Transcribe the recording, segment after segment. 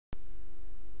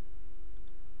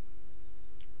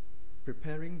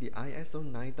Preparing the ISO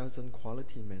 9000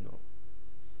 Quality Manual.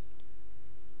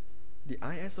 The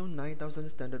ISO 9000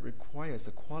 standard requires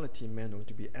a quality manual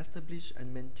to be established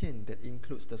and maintained that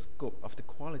includes the scope of the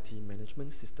quality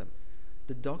management system,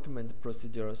 the document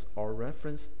procedures or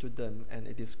reference to them, and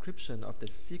a description of the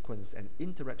sequence and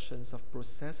interactions of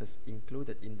processes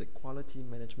included in the quality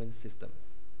management system.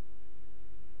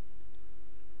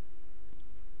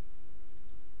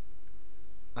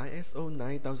 ISO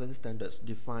 9000 standards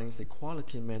defines a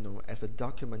quality manual as a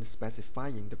document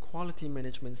specifying the quality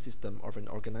management system of an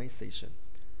organization.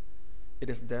 It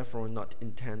is therefore not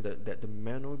intended that the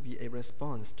manual be a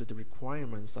response to the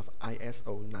requirements of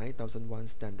ISO 9001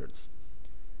 standards.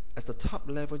 As the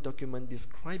top-level document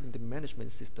describing the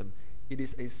management system, it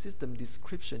is a system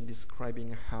description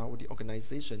describing how the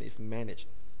organization is managed.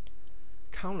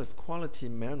 Countless quality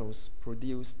manuals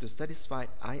produced to satisfy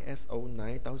ISO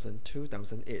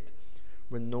 9000-2008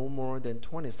 were no more than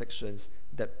 20 sections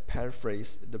that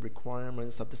paraphrase the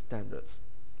requirements of the standards.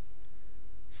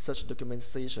 Such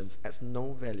documentations adds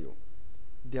no value.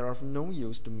 They are of no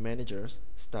use to managers,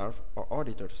 staff, or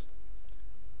auditors.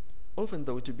 Even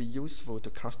though to be useful to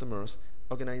customers,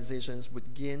 organizations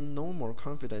would gain no more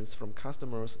confidence from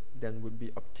customers than would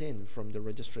be obtained from the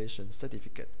registration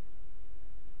certificate.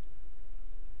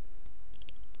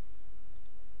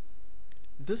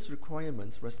 This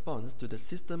requirement responds to the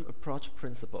system approach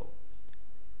principle.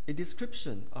 A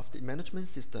description of the management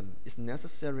system is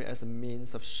necessary as a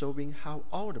means of showing how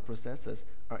all the processes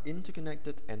are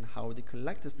interconnected and how they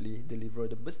collectively deliver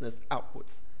the business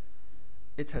outputs.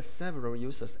 It has several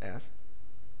uses as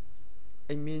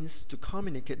a means to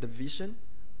communicate the vision,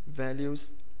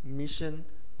 values, mission,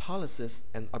 policies,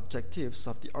 and objectives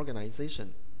of the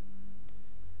organization.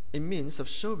 A means of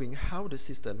showing how the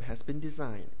system has been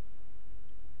designed.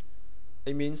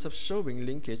 A means of showing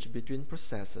linkage between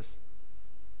processes.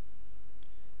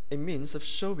 A means of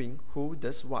showing who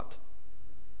does what.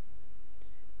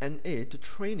 An aid to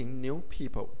training new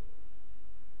people.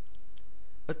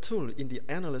 A tool in the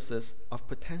analysis of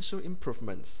potential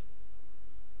improvements.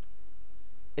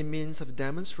 A means of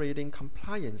demonstrating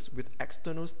compliance with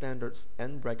external standards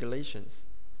and regulations.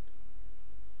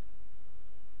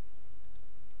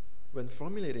 When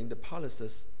formulating the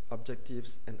policies,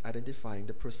 objectives, and identifying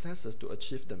the processes to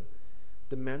achieve them,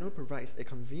 the manual provides a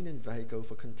convenient vehicle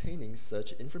for containing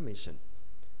such information.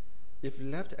 If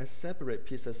left as separate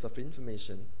pieces of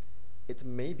information, it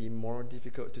may be more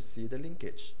difficult to see the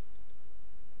linkage.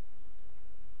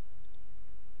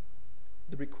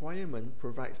 The requirement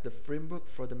provides the framework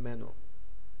for the manual.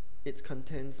 Its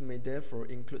contents may therefore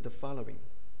include the following: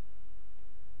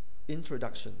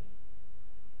 Introduction,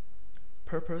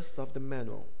 Purpose of the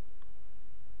manual,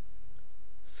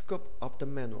 Scope of the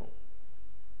manual,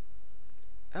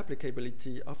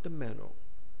 Applicability of the manual,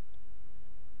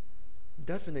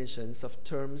 Definitions of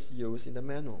terms used in the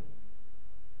manual,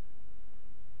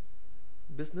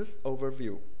 Business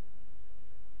overview,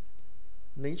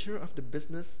 Nature of the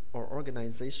business or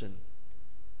organization,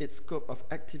 its scope of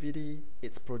activity,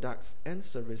 its products and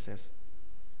services,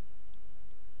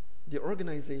 the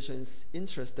organization's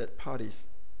interested parties,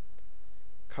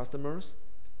 customers,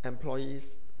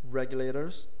 employees,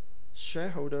 regulators,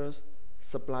 shareholders,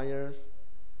 suppliers,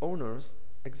 owners,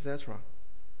 etc.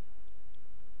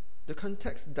 The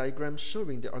context diagram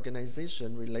showing the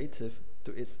organization relative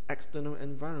to its external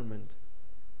environment.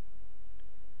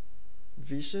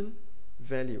 Vision,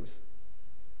 values,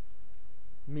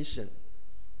 mission.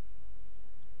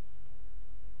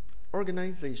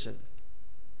 Organization,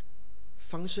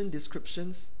 function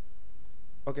descriptions,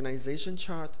 organization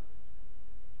chart,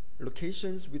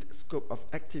 locations with scope of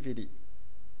activity.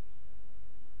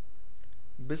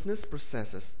 Business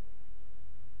processes,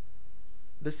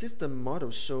 the system model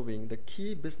showing the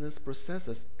key business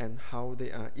processes and how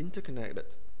they are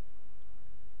interconnected.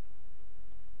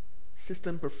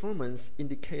 System performance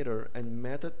indicator and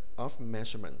method of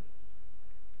measurement.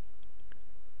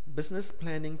 Business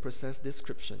planning process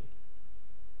description.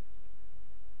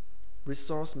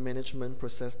 Resource management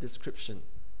process description.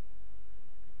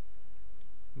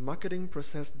 Marketing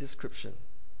process description.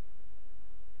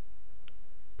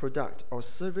 Product or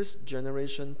service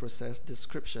generation process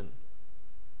description.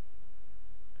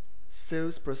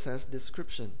 Sales process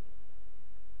description.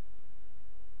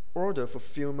 Order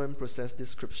fulfillment process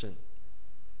description.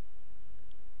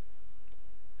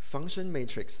 Function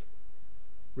matrix,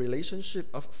 relationship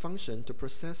of function to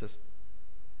processes.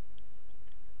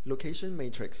 Location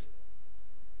matrix,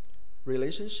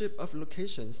 relationship of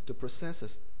locations to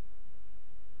processes.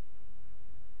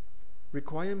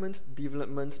 Requirement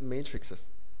development matrices.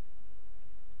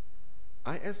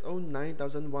 ISO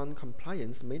 9001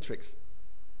 Compliance Matrix,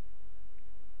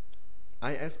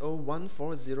 ISO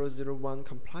 14001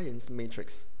 Compliance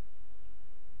Matrix,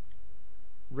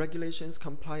 Regulations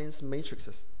Compliance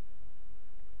Matrices,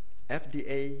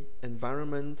 FDA,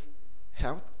 Environment,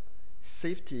 Health,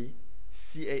 Safety,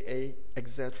 CAA,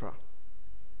 etc.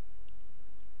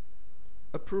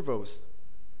 Approvals.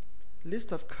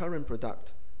 List of current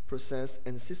product, process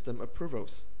and system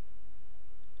approvals.